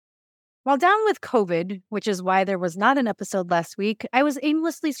While down with COVID, which is why there was not an episode last week, I was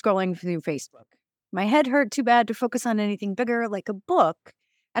aimlessly scrolling through Facebook. My head hurt too bad to focus on anything bigger like a book,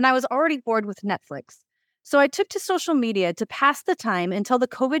 and I was already bored with Netflix. So I took to social media to pass the time until the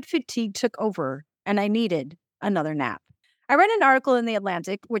COVID fatigue took over and I needed another nap. I read an article in The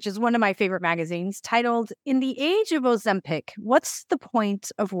Atlantic, which is one of my favorite magazines, titled, "In the Age of Ozempic, What's the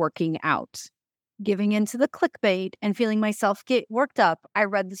Point of Working Out?" Giving into the clickbait and feeling myself get worked up, I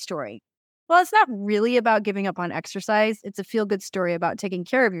read the story. Well, it's not really about giving up on exercise. It's a feel-good story about taking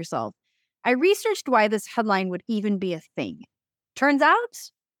care of yourself. I researched why this headline would even be a thing. Turns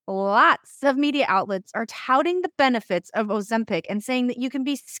out, lots of media outlets are touting the benefits of Ozempic and saying that you can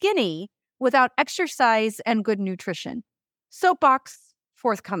be skinny without exercise and good nutrition. Soapbox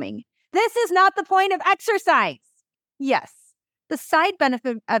forthcoming. This is not the point of exercise. Yes, the side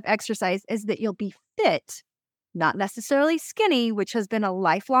benefit of exercise is that you'll be fit, not necessarily skinny, which has been a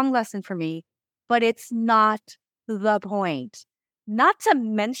lifelong lesson for me, but it's not the point. Not to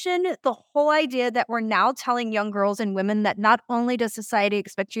mention the whole idea that we're now telling young girls and women that not only does society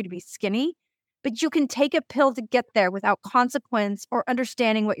expect you to be skinny, but you can take a pill to get there without consequence or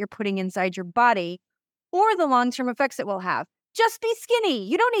understanding what you're putting inside your body or the long-term effects it will have. Just be skinny.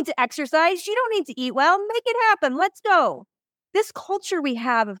 You don't need to exercise. You don't need to eat well. Make it happen. Let's go. This culture we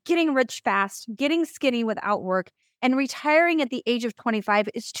have of getting rich fast, getting skinny without work, and retiring at the age of 25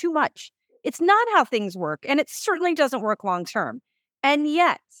 is too much. It's not how things work, and it certainly doesn't work long-term. And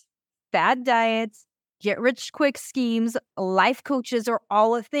yet, bad diets, get-rich-quick schemes, life coaches are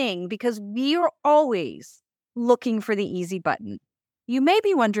all a thing because we are always looking for the easy button. You may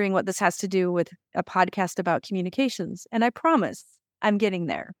be wondering what this has to do with a podcast about communications, and I promise I'm getting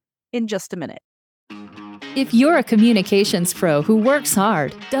there in just a minute. If you're a communications pro who works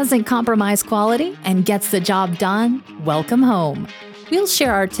hard, doesn't compromise quality, and gets the job done, welcome home. We'll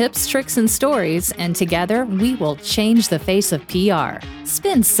share our tips, tricks, and stories, and together we will change the face of PR.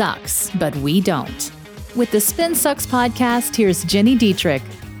 Spin sucks, but we don't. With the Spin Sucks podcast, here's Gini Dietrich.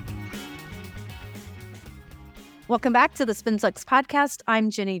 Welcome back to the Spin Sucks podcast. I'm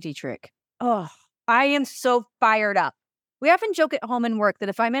Gini Dietrich. Oh, I am so fired up. We often joke at home and work that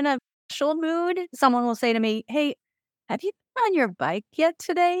if I'm in a special mood, someone will say to me, "Hey, have you been on your bike yet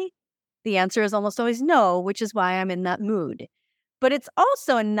today?" The answer is almost always no, which is why I'm in that mood. But it's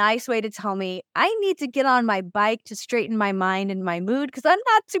also a nice way to tell me I need to get on my bike to straighten my mind and my mood because I'm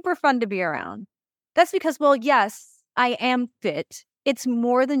not super fun to be around. That's because, well, yes, I am fit. It's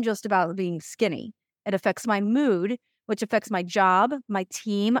more than just about being skinny. It affects my mood, which affects my job, my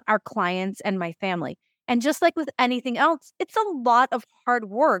team, our clients, and my family. And just like with anything else, it's a lot of hard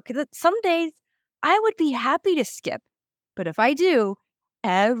work that some days I would be happy to skip. But if I do,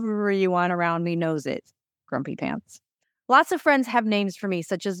 everyone around me knows it. Grumpy pants. Lots of friends have names for me,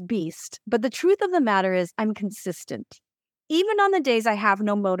 such as Beast, but the truth of the matter is I'm consistent. Even on the days I have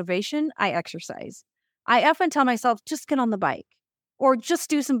no motivation, I exercise. I often tell myself, just get on the bike, or just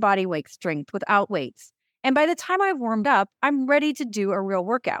do some body weight strength without weights. And by the time I've warmed up, I'm ready to do a real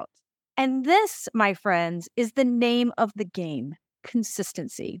workout. And this, my friends, is the name of the game,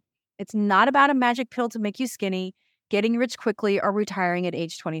 consistency. It's not about a magic pill to make you skinny, getting rich quickly, or retiring at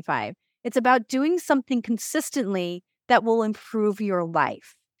age 25. It's about doing something consistently that will improve your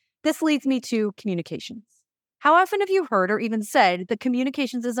life. This leads me to communications. How often have you heard or even said that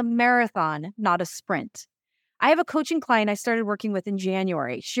communications is a marathon, not a sprint? I have a coaching client I started working with in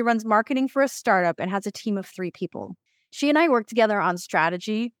January. She runs marketing for a startup and has a team of 3 people. She and I work together on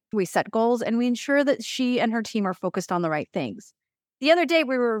strategy. We set goals and we ensure that she and her team are focused on the right things. The other day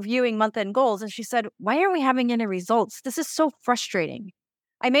we were reviewing month-end goals and she said, "Why aren't we having any results? This is so frustrating."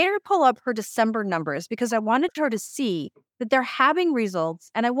 I made her pull up her December numbers because I wanted her to see that they're having results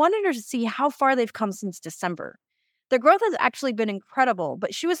and I wanted her to see how far they've come since December. Their growth has actually been incredible,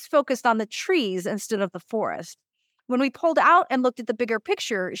 but she was focused on the trees instead of the forest. When we pulled out and looked at the bigger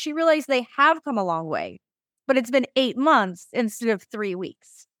picture, she realized they have come a long way, but it's been 8 months instead of 3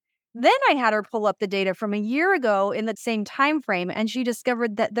 weeks. Then I had her pull up the data from a year ago in the same time frame, and she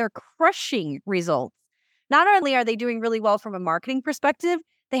discovered that they're crushing results. Not only are they doing really well from a marketing perspective,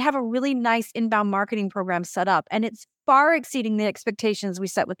 they have a really nice inbound marketing program set up, and it's far exceeding the expectations we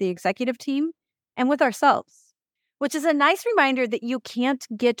set with the executive team and with ourselves, which is a nice reminder that you can't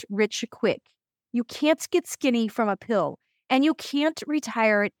get rich quick. You can't get skinny from a pill, and you can't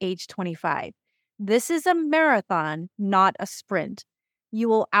retire at age 25. This is a marathon, not a sprint. You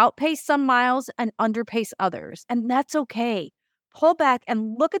will outpace some miles and underpace others, and that's okay. Pull back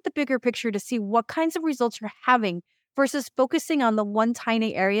and look at the bigger picture to see what kinds of results you're having versus focusing on the one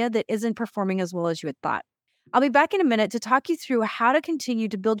tiny area that isn't performing as well as you had thought. I'll be back in a minute to talk you through how to continue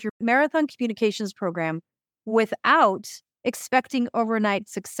to build your marathon communications program without expecting overnight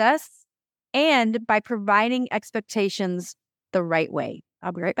success and by providing expectations the right way.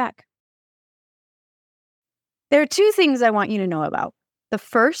 I'll be right back. There are two things I want you to know about. The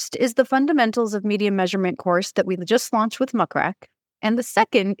first is the Fundamentals of Media Measurement course that we just launched with Muckrack, and the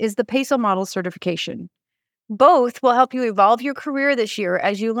second is the PESO Model certification. Both will help you evolve your career this year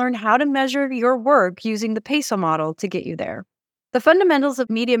as you learn how to measure your work using the PESO model to get you there. The Fundamentals of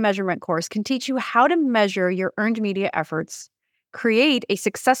Media Measurement course can teach you how to measure your earned media efforts, create a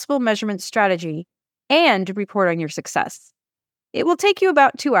successful measurement strategy, and report on your success. It will take you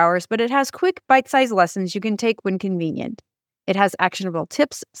about 2 hours, but it has quick, bite-sized lessons you can take when convenient. It has actionable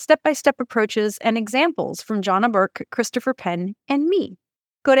tips, step-by-step approaches, and examples from Jonna Burke, Christopher Penn, and me.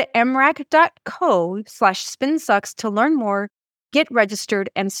 Go to mrac.co/spinsucks to learn more, get registered,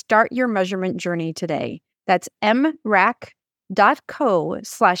 and start your measurement journey today. That's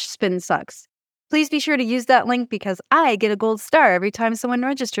mrac.co/spinsucks. Please be sure to use that link because I get a gold star every time someone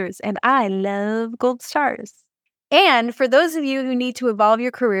registers, and I love gold stars. And for those of you who need to evolve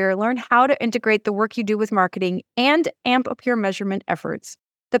your career, learn how to integrate the work you do with marketing and amp up your measurement efforts,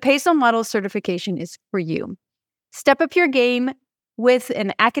 the PESO Model certification is for you. Step up your game with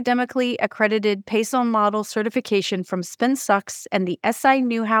an academically accredited PESO Model certification from SpinSucks and the SI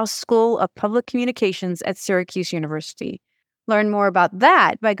Newhouse School of Public Communications at Syracuse University. Learn more about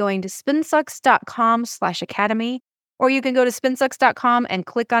that by going to spinsucks.com/academy, or you can go to spinsucks.com and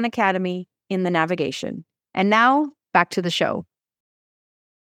click on Academy in the navigation. And now, back to the show.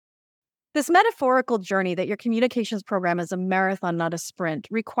 This metaphorical journey that your communications program is a marathon, not a sprint,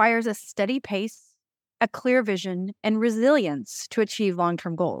 requires a steady pace, a clear vision, and resilience to achieve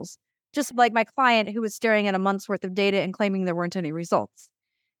long-term goals. Just like my client who was staring at a month's worth of data and claiming there weren't any results.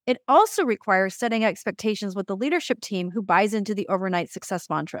 It also requires setting expectations with the leadership team who buys into the overnight success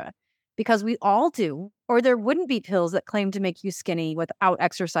mantra. Because we all do, or there wouldn't be pills that claim to make you skinny without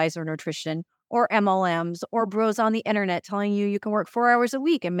exercise or nutrition, or MLMs, or bros on the internet telling you can work 4 hours a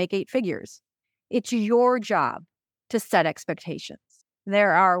week and make 8 figures. It's your job to set expectations.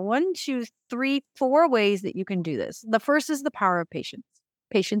 There are 1, 2, 3, 4 ways that you can do this. The first is the power of patience.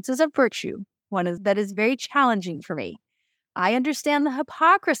 Patience is a virtue, that is very challenging for me. I understand the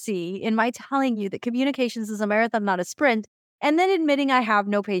hypocrisy in my telling you that communications is a marathon, not a sprint, and then admitting I have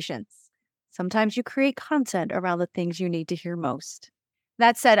no patience. Sometimes you create content around the things you need to hear most.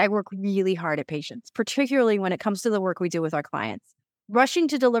 That said, I work really hard at patience, particularly when it comes to the work we do with our clients. Rushing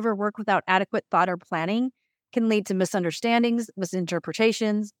to deliver work without adequate thought or planning can lead to misunderstandings,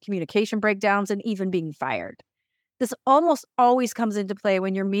 misinterpretations, communication breakdowns, and even being fired. This almost always comes into play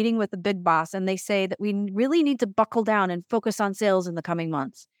when you're meeting with a big boss and they say that we really need to buckle down and focus on sales in the coming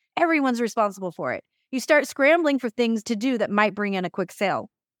months. Everyone's responsible for it. You start scrambling for things to do that might bring in a quick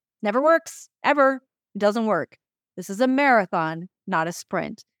sale. Never works, ever. It doesn't work. This is a marathon, not a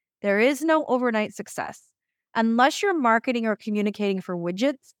sprint. There is no overnight success. Unless you're marketing or communicating for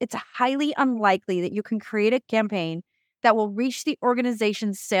widgets, it's highly unlikely that you can create a campaign that will reach the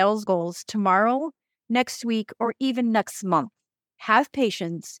organization's sales goals tomorrow, next week, or even next month. Have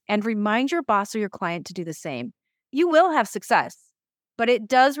patience and remind your boss or your client to do the same. You will have success, but it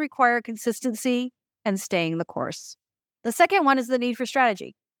does require consistency and staying the course. The second one is the need for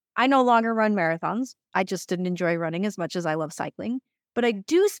strategy. I no longer run marathons. I just didn't enjoy running as much as I love cycling. But I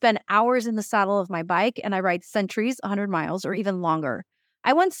do spend hours in the saddle of my bike and I ride centuries, 100 miles or even longer.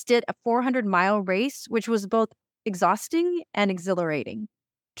 I once did a 400-mile race, which was both exhausting and exhilarating.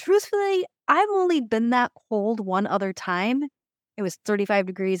 Truthfully, I've only been that cold one other time. It was 35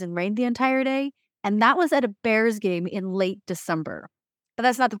 degrees and rained the entire day. And that was at a Bears game in late December. But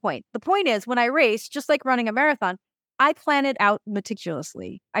that's not the point. The point is, when I race, just like running a marathon, I plan it out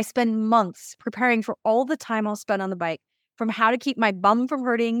meticulously. I spend months preparing for all the time I'll spend on the bike, from how to keep my bum from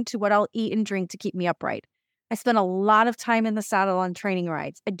hurting to what I'll eat and drink to keep me upright. I spend a lot of time in the saddle on training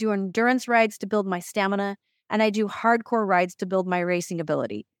rides. I do endurance rides to build my stamina, and I do hardcore rides to build my racing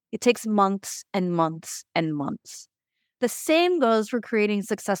ability. It takes months and months and months. The same goes for creating a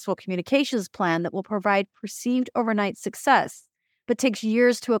successful communications plan that will provide perceived overnight success, but takes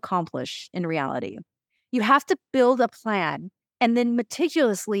years to accomplish in reality. You have to build a plan and then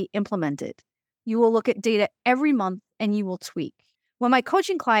meticulously implement it. You will look at data every month and you will tweak. When my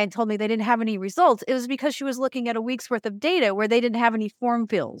coaching client told me they didn't have any results, it was because she was looking at a week's worth of data where they didn't have any form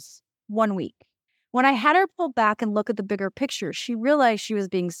fills 1 week. When I had her pull back and look at the bigger picture, she realized she was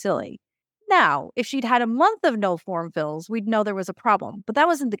being silly. Now, if she'd had a month of no form fills, we'd know there was a problem, but that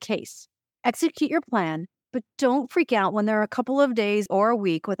wasn't the case. Execute your plan, but don't freak out when there are a couple of days or a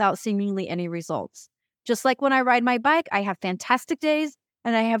week without seemingly any results. Just like when I ride my bike, I have fantastic days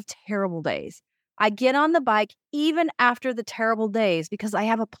and I have terrible days. I get on the bike even after the terrible days because I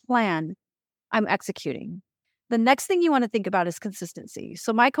have a plan I'm executing. The next thing you want to think about is consistency.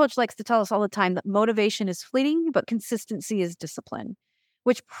 So my coach likes to tell us all the time that motivation is fleeting, but consistency is discipline,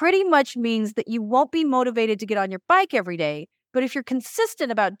 which pretty much means that you won't be motivated to get on your bike every day. But if you're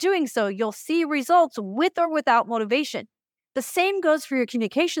consistent about doing so, you'll see results with or without motivation. The same goes for your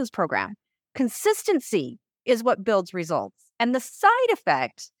communications program. Consistency is what builds results. And the side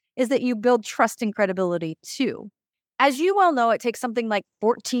effect is that you build trust and credibility too. As you well know, it takes something like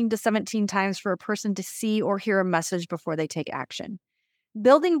 14 to 17 times for a person to see or hear a message before they take action.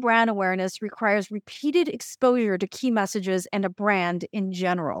 Building brand awareness requires repeated exposure to key messages and a brand in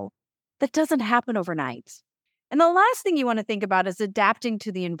general. That doesn't happen overnight. And the last thing you want to think about is adapting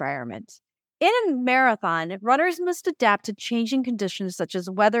to the environment. In a marathon, runners must adapt to changing conditions such as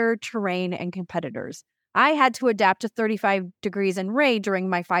weather, terrain, and competitors. I had to adapt to 35 degrees and rain during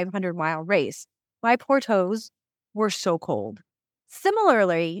my 500-mile race. My poor toes were so cold.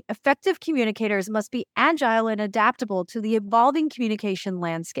 Similarly, effective communicators must be agile and adaptable to the evolving communication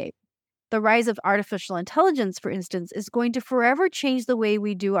landscape. The rise of artificial intelligence, for instance, is going to forever change the way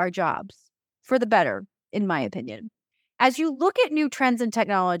we do our jobs, for the better, in my opinion. As you look at new trends and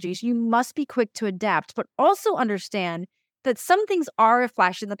technologies, you must be quick to adapt, but also understand that some things are a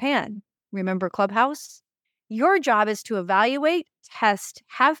flash in the pan. Remember Clubhouse? Your job is to evaluate, test,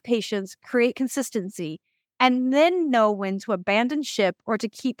 have patience, create consistency, and then know when to abandon ship or to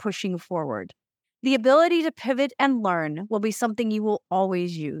keep pushing forward. The ability to pivot and learn will be something you will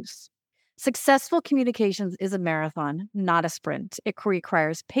always use. Successful communications is a marathon, not a sprint. It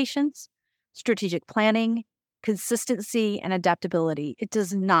requires patience, strategic planning, consistency, and adaptability. It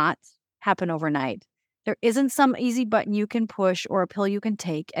does not happen overnight. There isn't some easy button you can push or a pill you can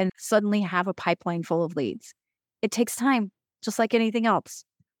take and suddenly have a pipeline full of leads. It takes time, just like anything else.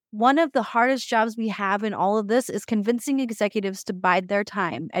 One of the hardest jobs we have in all of this is convincing executives to bide their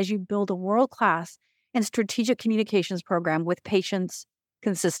time as you build a world-class and strategic communications program with patience,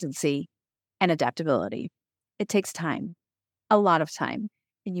 consistency, and adaptability. It takes time, a lot of time,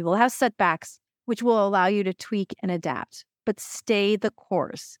 and you will have setbacks, which will allow you to tweak and adapt, but stay the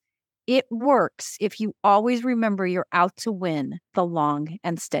course. It works if you always remember you're out to win the long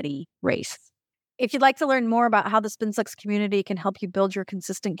and steady race. If you'd like to learn more about how the SpinSucks community can help you build your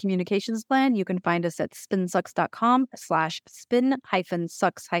consistent communications plan, you can find us at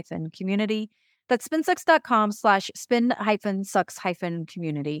spinsucks.com/spin-sucks-community. That's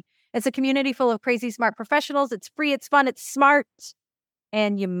spinsucks.com/spin-sucks-community. It's a community full of crazy smart professionals. It's free, it's fun, it's smart,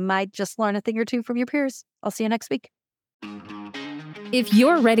 and you might just learn a thing or two from your peers. I'll see you next week. If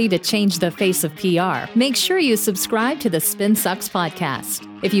you're ready to change the face of PR, make sure you subscribe to the SpinSucks podcast.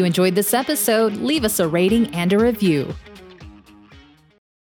 If you enjoyed this episode, leave us a rating and a review.